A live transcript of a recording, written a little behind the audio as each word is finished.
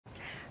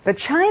The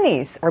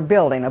Chinese are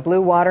building a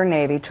blue water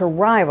navy to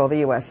rival the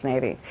U.S.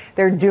 Navy.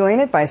 They're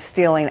doing it by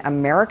stealing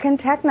American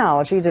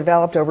technology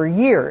developed over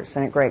years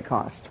and at great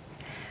cost.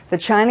 The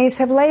Chinese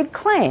have laid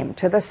claim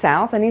to the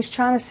South and East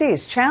China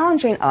Seas,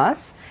 challenging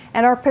us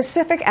and our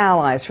Pacific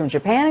allies from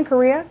Japan and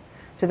Korea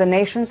to the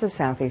nations of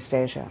Southeast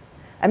Asia.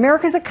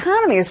 America's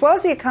economy, as well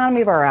as the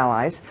economy of our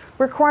allies,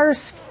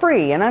 requires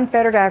free and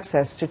unfettered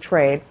access to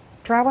trade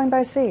traveling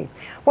by sea.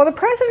 Well, the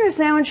president is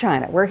now in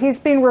China, where he's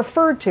being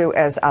referred to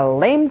as a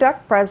lame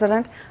duck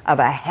president of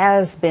a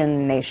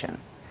has-been nation.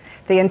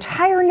 The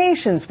entire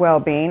nation's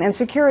well-being and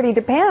security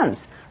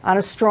depends on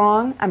a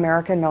strong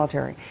American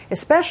military,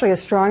 especially a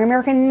strong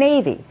American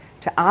Navy,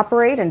 to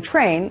operate and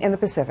train in the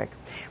Pacific.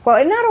 Well,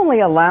 it not only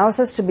allows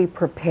us to be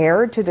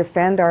prepared to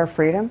defend our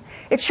freedom,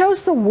 it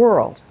shows the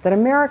world that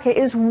America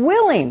is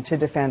willing to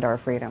defend our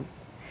freedom.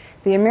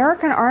 The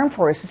American Armed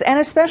Forces, and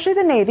especially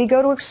the Navy,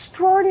 go to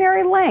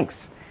extraordinary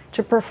lengths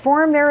to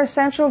perform their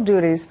essential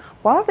duties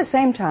while at the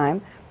same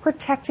time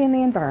protecting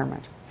the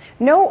environment.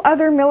 No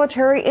other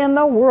military in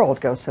the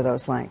world goes to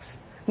those lengths.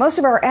 Most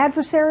of our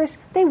adversaries,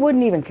 they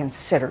wouldn't even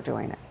consider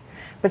doing it.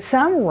 But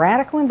some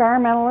radical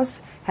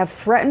environmentalists have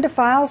threatened to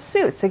file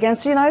suits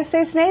against the United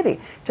States Navy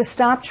to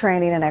stop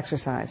training and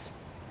exercise.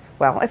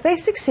 Well, if they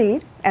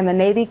succeed and the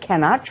Navy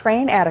cannot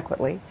train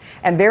adequately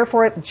and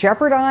therefore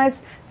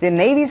jeopardize the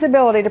Navy's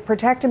ability to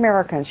protect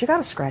Americans, you got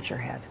to scratch your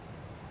head.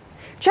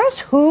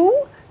 Just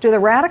who do the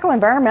radical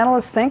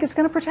environmentalists think is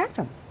going to protect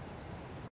them?